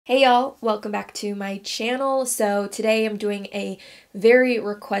Hey y'all, welcome back to my channel. So today I'm doing a very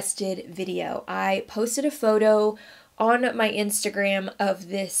requested video. I posted a photo on my Instagram of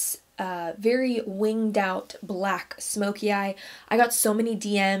this very winged out black smoky eye. I got so many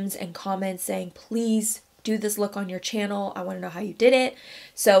DMs and comments saying, please do this look on your channel. I want to know how you did it.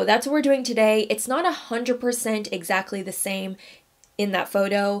 So that's what we're doing today. It's not 100% exactly the same in that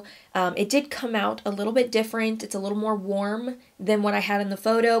photo. It did come out a little bit different. It's a little more warm than what I had in the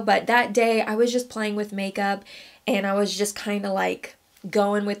photo, but that day I was just playing with makeup and I was just kind of like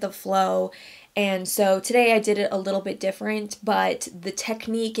going with the flow. And so today I did it a little bit different, but the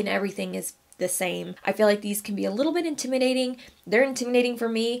technique and everything is the same. I feel like these can be a little bit intimidating. They're intimidating for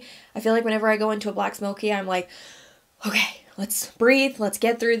me. I feel like whenever I go into a black smoky, I'm like, okay, let's breathe, let's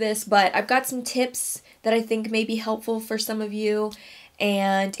get through this. But I've got some tips that I think may be helpful for some of you,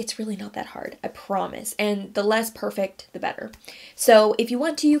 and it's really not that hard, I promise. And the less perfect, the better. So if you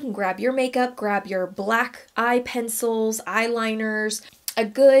want to, you can grab your makeup, grab your black eye pencils, eyeliners, a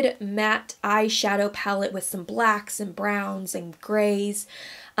good matte eyeshadow palette with some blacks and browns and grays.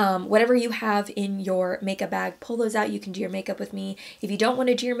 Whatever you have in your makeup bag, pull those out. You can do your makeup with me. If you don't want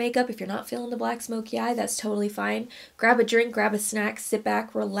to do your makeup, if you're not feeling the black smoky eye, that's totally fine. Grab a drink, grab a snack, sit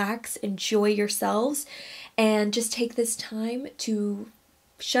back, relax, enjoy yourselves, and just take this time to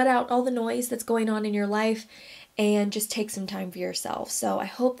shut out all the noise that's going on in your life and just take some time for yourself. So I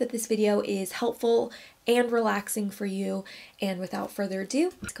hope that this video is helpful and relaxing for you. And without further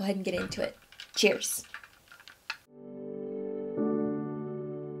ado, let's go ahead and get into it. Cheers.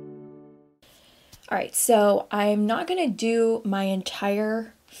 Alright, so I'm not going to do my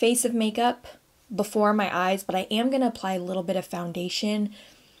entire face of makeup before my eyes, but I am going to apply a little bit of foundation.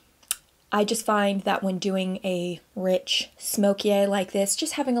 I just find that when doing a rich smoky eye like this,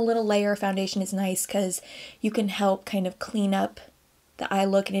 just having a little layer of foundation is nice because you can help kind of clean up the eye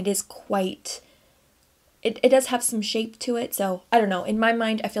look, and it is quite, it does have some shape to it. So I don't know, in my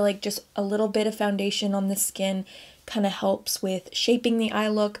mind I feel like just a little bit of foundation on the skin kind of helps with shaping the eye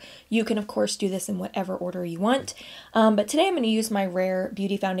look. You can of course do this in whatever order you want, but today I'm going to use my Rare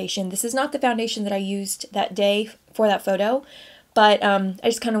Beauty foundation. This is not the foundation that I used that day for that photo, but I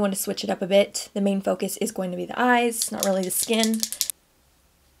just kind of want to switch it up a bit. The main focus is going to be the eyes, not really the skin.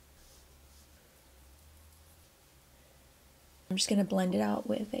 I'm just going to blend it out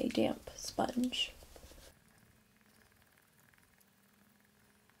with a damp sponge.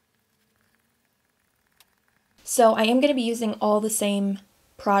 So I am going to be using all the same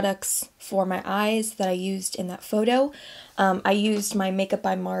products for my eyes that I used in that photo. I used my Makeup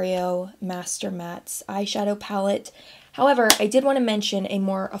by Mario Master Mattes eyeshadow palette. However, I did want to mention a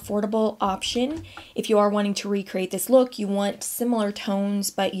more affordable option. If you are wanting to recreate this look, you want similar tones,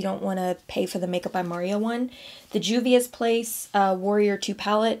 but you don't want to pay for the Makeup by Mario one. The Juvia's Place Warrior 2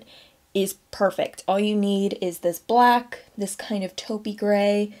 palette is perfect. All you need is this black, this kind of taupey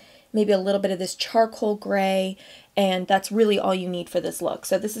gray, maybe a little bit of this charcoal gray, and that's really all you need for this look.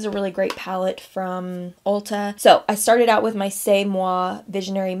 So this is a really great palette from Ulta. So I started out with my C'est Moi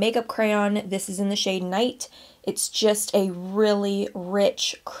Visionary Makeup Crayon. This is in the shade Night. It's just a really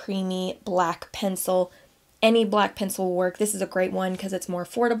rich, creamy black pencil. Any black pencil will work. This is a great one because it's more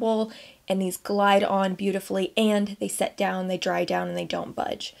affordable, and these glide on beautifully, and they set down, they dry down, and they don't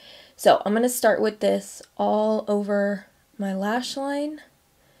budge. So I'm going to start with this all over my lash line.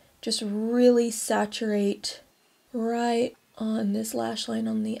 Just really saturate right on this lash line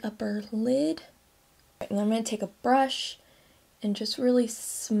on the upper lid. And I'm going to take a brush and just really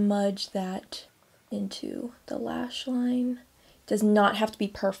smudge that into the lash line. It does not have to be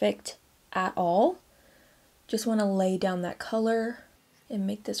perfect at all. Just want to lay down that color and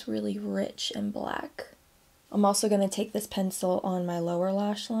make this really rich and black. I'm also going to take this pencil on my lower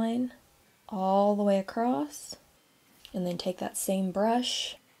lash line all the way across, and then take that same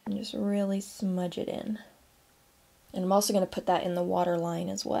brush and just really smudge it in. And I'm also going to put that in the waterline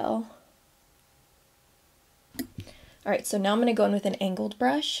as well. Alright, so now I'm going to go in with an angled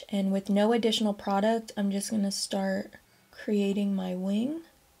brush, and with no additional product, I'm just going to start creating my wing.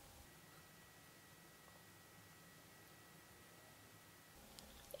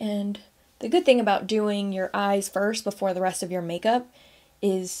 And the good thing about doing your eyes first before the rest of your makeup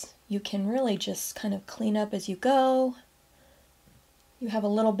is you can really just kind of clean up as you go. You have a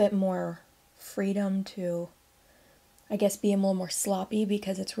little bit more freedom to, I guess, be a little more sloppy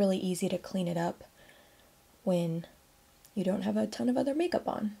because it's really easy to clean it up when you don't have a ton of other makeup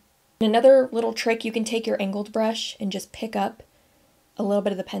on. And another little trick, you can take your angled brush and just pick up a little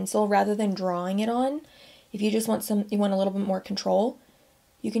bit of the pencil rather than drawing it on. If you just want you want a little bit more control,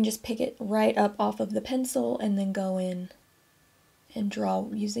 you can just pick it right up off of the pencil and then go in and draw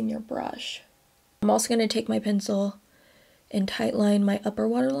using your brush. I'm also going to take my pencil and tightline my upper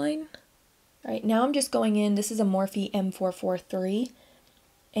waterline. All right, now I'm just going in. This is a Morphe M443,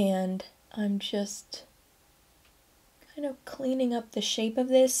 and I'm just kind of cleaning up the shape of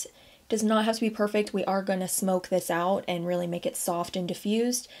this. It does not have to be perfect. We are going to smoke this out and really make it soft and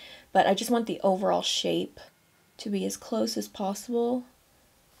diffused, but I just want the overall shape to be as close as possible.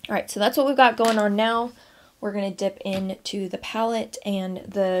 All right, so that's what we've got going on now. We're going to dip into the palette, and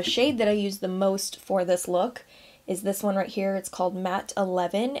the shade that I use the most for this look is this one right here. It's called Matte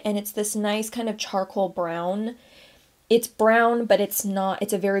 11, and it's this nice kind of charcoal brown. It's brown, but it's not,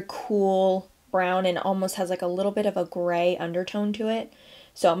 it's a very cool brown and almost has like a little bit of a gray undertone to it.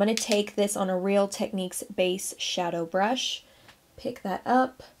 So I'm going to take this on a Real Techniques base shadow brush, pick that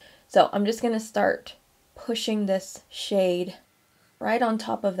up. So I'm just going to start pushing this shade right on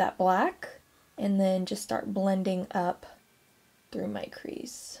top of that black, and then just start blending up through my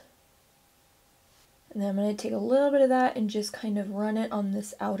crease. And then I'm going to take a little bit of that and just kind of run it on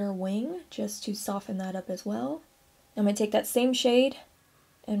this outer wing just to soften that up as well. I'm going to take that same shade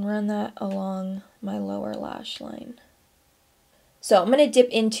and run that along my lower lash line. So I'm going to dip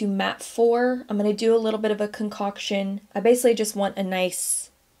into matte 4. I'm going to do a little bit of a concoction. I basically just want a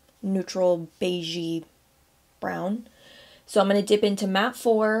nice neutral beigey brown. So I'm going to dip into matte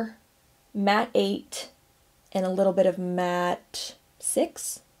 4, matte 8, and a little bit of matte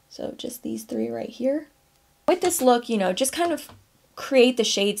 6. So just these 3 right here. With this look, you know, just kind of create the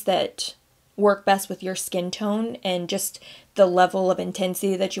shades that work best with your skin tone and just the level of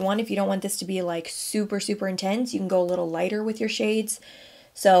intensity that you want. If you don't want this to be like super, super intense, you can go a little lighter with your shades.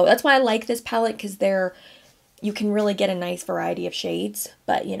 So that's why I like this palette, because you can really get a nice variety of shades.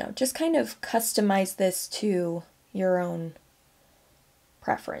 But, you know, just kind of customize this to your own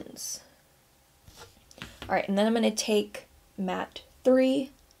preference. All right, and then I'm going to take matte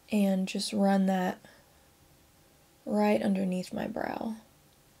 3 and just run that right underneath my brow.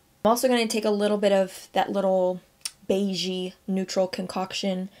 I'm also going to take a little bit of that little beigey neutral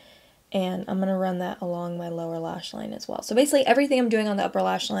concoction, and I'm going to run that along my lower lash line as well. So basically everything I'm doing on the upper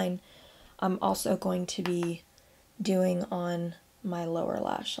lash line, I'm also going to be doing on my lower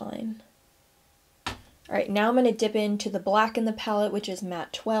lash line. All right, now I'm going to dip into the black in the palette, which is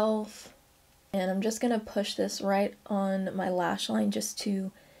matte 12. And I'm just going to push this right on my lash line just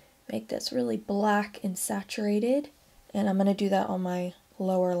to make this really black and saturated. And I'm going to do that on my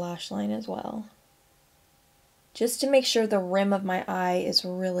lower lash line as well, just to make sure the rim of my eye is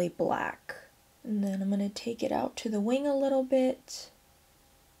really black. And then I'm going to take it out to the wing a little bit.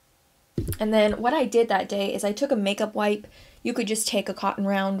 And then what I did that day is I took a makeup wipe. You could just take a cotton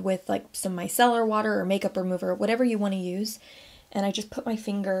round with like some micellar water or makeup remover, whatever you want to use. And I just put my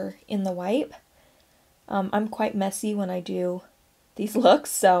finger in the wipe. I'm quite messy when I do these looks,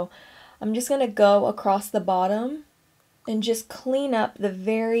 so I'm just going to go across the bottom and just clean up the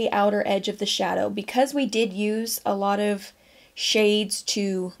very outer edge of the shadow. Because we did use a lot of shades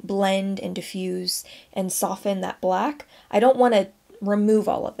to blend and diffuse and soften that black, I don't want to remove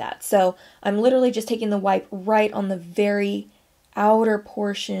all of that. So I'm literally just taking the wipe right on the very outer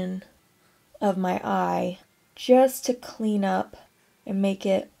portion of my eye just to clean up and make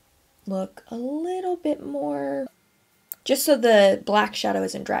it look a little bit more, just so the black shadow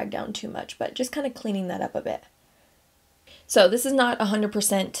isn't dragged down too much, but just kind of cleaning that up a bit. So this is not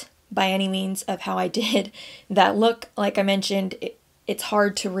 100% by any means of how I did that look. Like I mentioned, it's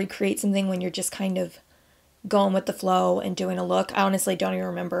hard to recreate something when you're just kind of going with the flow and doing a look. I honestly don't even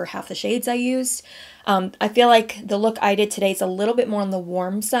remember half the shades I used. I feel like the look I did today is a little bit more on the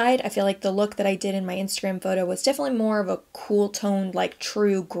warm side. I feel like the look that I did in my Instagram photo was definitely more of a cool toned, like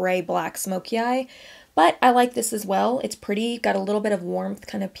true gray black smoky eye. But I like this as well. It's pretty, got a little bit of warmth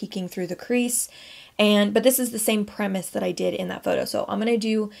kind of peeking through the crease. But this is the same premise that I did in that photo. So I'm going to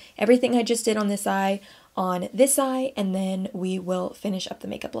do everything I just did on this eye on this eye, and then we will finish up the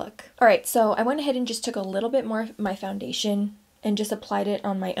makeup look. All right, so I went ahead and just took a little bit more of my foundation and just applied it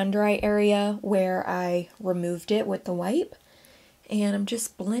on my under eye area where I removed it with the wipe. And I'm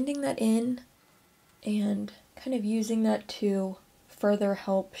just blending that in and kind of using that to further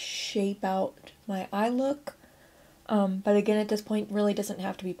help shape out my eye look. But again, at this point, really doesn't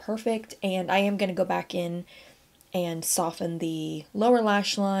have to be perfect. And I am going to go back in and soften the lower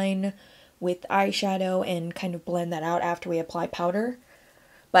lash line with eyeshadow and kind of blend that out after we apply powder.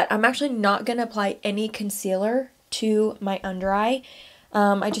 But I'm actually not going to apply any concealer to my under eye.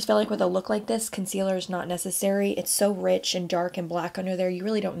 I just feel like with a look like this, concealer is not necessary. It's so rich and dark and black under there, you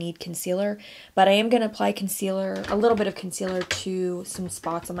really don't need concealer. But I am going to apply concealer, a little bit of concealer to some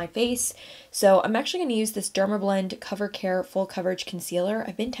spots on my face. So I'm actually going to use this Dermablend Cover Care Full Coverage Concealer.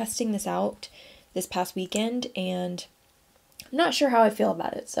 I've been testing this out this past weekend, and I'm not sure how I feel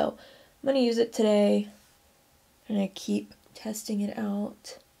about it. So I'm going to use it today, and I keep testing it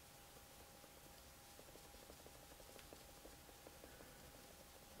out.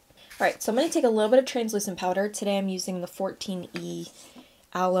 Alright, so I'm going to take a little bit of translucent powder. Today I'm using the 14E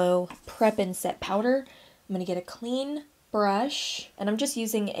Aloe Prep and Set Powder. I'm going to get a clean brush, and I'm just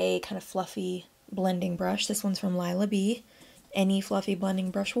using a kind of fluffy blending brush. This one's from Lila B. Any fluffy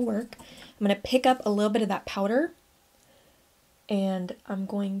blending brush will work. I'm going to pick up a little bit of that powder, and I'm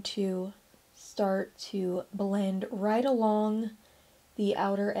going to start to blend right along the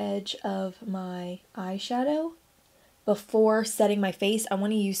outer edge of my eyeshadow. Before setting my face, I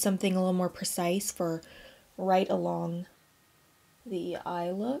want to use something a little more precise for right along the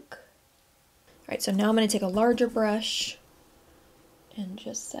eye look. Alright, so now I'm going to take a larger brush and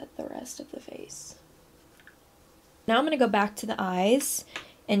just set the rest of the face. Now I'm going to go back to the eyes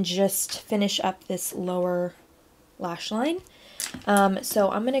and just finish up this lower lash line.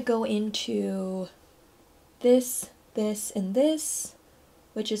 So I'm going to go into this, and this,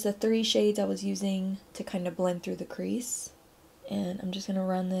 which is the 3 shades I was using to kind of blend through the crease. And I'm just going to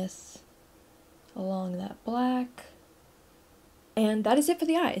run this along that black. And that is it for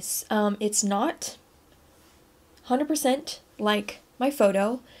the eyes. It's not 100% like my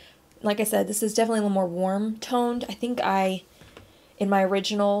photo. Like I said, this is definitely a little more warm toned. I think in my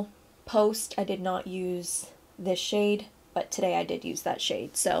original post, I did not use this shade, but today I did use that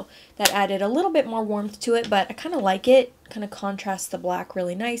shade. So that added a little bit more warmth to it, but I kind of like it. Kind of contrasts the black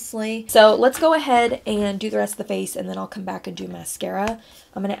really nicely. So let's go ahead and do the rest of the face, and then I'll come back and do mascara.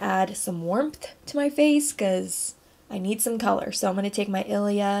 I'm going to add some warmth to my face because I need some color. So I'm going to take my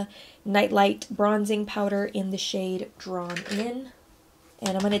Ilia Nightlite bronzing powder in the shade Drawn In.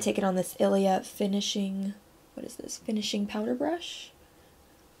 And I'm going to take it on this Ilia finishing, what is this, finishing powder brush.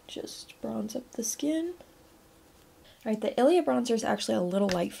 Just bronze up the skin. Alright, the Ilia bronzer is actually a little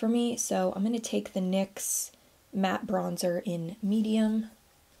light for me, so I'm going to take the NYX matte bronzer in medium.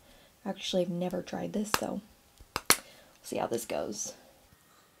 Actually, I've never tried this, so we'll see how this goes.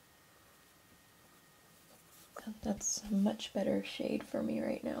 That's a much better shade for me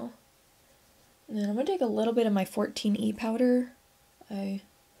right now. And then I'm going to take a little bit of my 14E powder. I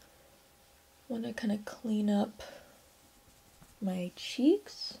want to kind of clean up my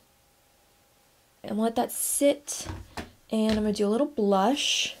cheeks and let that sit. And I'm going to do a little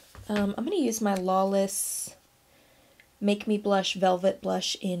blush. I'm going to use my Lawless Make Me Blush Velvet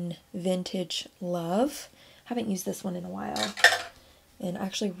Blush in Vintage Love. Haven't used this one in a while, and I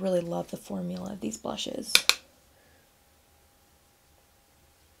actually really love the formula of these blushes.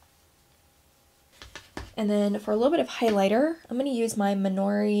 And then for a little bit of highlighter, I'm going to use my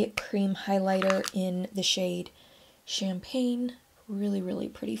Minori Cream Highlighter in the shade Champagne. Really, really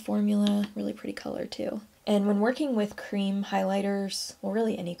pretty formula, really pretty color too. And when working with cream highlighters, well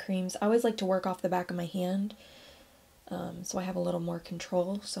really any creams, I always like to work off the back of my hand. So I have a little more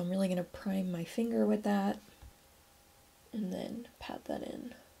control. So I'm really going to prime my finger with that and then pat that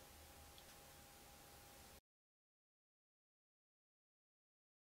in.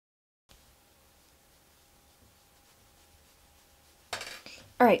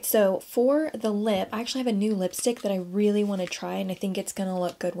 Alright, so for the lip, I actually have a new lipstick that I really want to try, and I think it's going to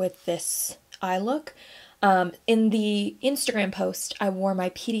look good with this eye look. In the Instagram post, I wore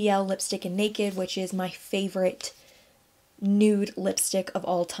my PDL lipstick in Naked, which is my favorite nude lipstick of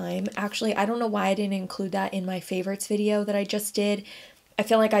all time. Actually, I don't know why I didn't include that in my favorites video that I just did. I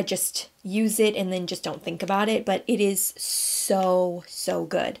feel like I just use it and then just don't think about it, but it is so, so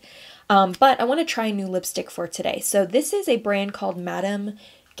good. But I want to try a new lipstick for today. So this is a brand called Madame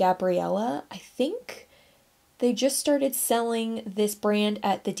Gabriela. I think they just started selling this brand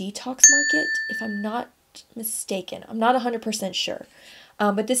at the Detox Market, if I'm not mistaken. I'm not 100% sure.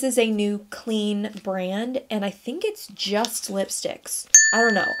 But this is a new clean brand, and I think it's just lipsticks. I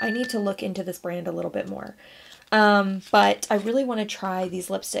don't know. I need to look into this brand a little bit more. But I really want to try these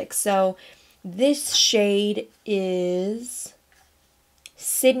lipsticks. So this shade is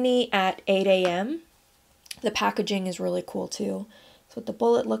Sydney at 8 a.m. The packaging is really cool too. That's what the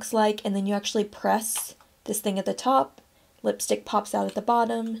bullet looks like, and then you actually press this thing at the top, lipstick pops out at the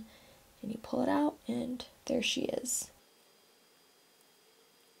bottom, and you pull it out, and there she is.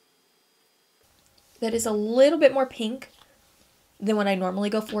 That is a little bit more pink than what I normally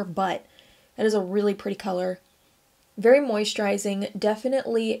go for, but that is a really pretty color. Very moisturizing,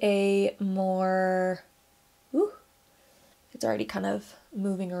 definitely a more, ooh, it's already kind of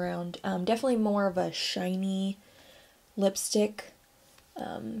moving around. Definitely more of a shiny lipstick.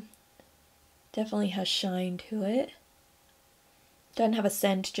 Definitely has shine to it. Doesn't have a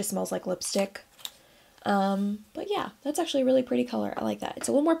scent, just smells like lipstick. But yeah, that's actually a really pretty color. I like that. It's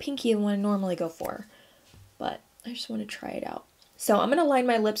a little more pinky than what I normally go for, but I just want to try it out. So I'm going to line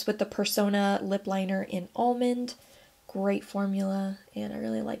my lips with the Persona lip liner in Almond. Great formula, and I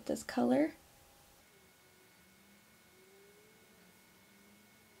really like this color.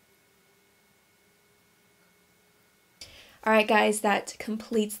 Alright guys, that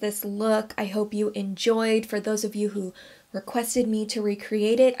completes this look. I hope you enjoyed. For those of you who requested me to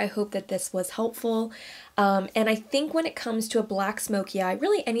recreate it, I hope that this was helpful. And I think when it comes to a black smoky eye,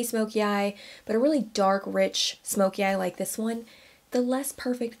 really any smoky eye, but a really dark, rich smoky eye like this one, the less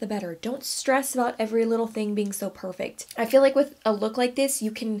perfect the better. Don't stress about every little thing being so perfect. I feel like with a look like this,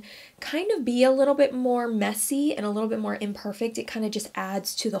 you can kind of be a little bit more messy and a little bit more imperfect. It kind of just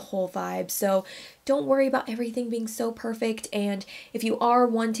adds to the whole vibe. So don't worry about everything being so perfect. And if you are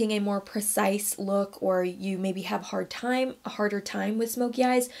wanting a more precise look, or you maybe have a harder time with smoky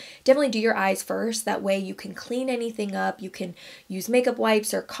eyes, definitely do your eyes first. That way you can clean anything up. You can use makeup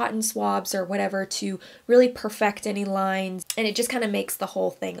wipes or cotton swabs or whatever to really perfect any lines. And it just kind of makes the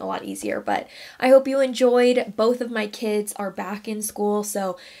whole thing a lot easier. But I hope you enjoyed. Both of my kids are back in school,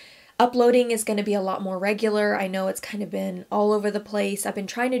 so uploading is going to be a lot more regular. I know it's kind of been all over the place. I've been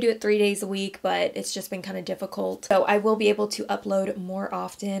trying to do it 3 days a week, but it's just been kind of difficult. So I will be able to upload more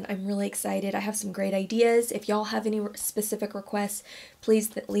often. I'm really excited. I have some great ideas. If y'all have any specific requests,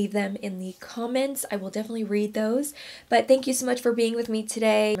 please leave them in the comments. I will definitely read those. But thank you so much for being with me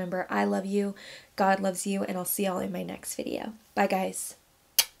today. Remember, I love you, God loves you, and I'll see y'all in my next video. Bye guys.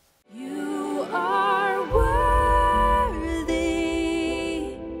 You are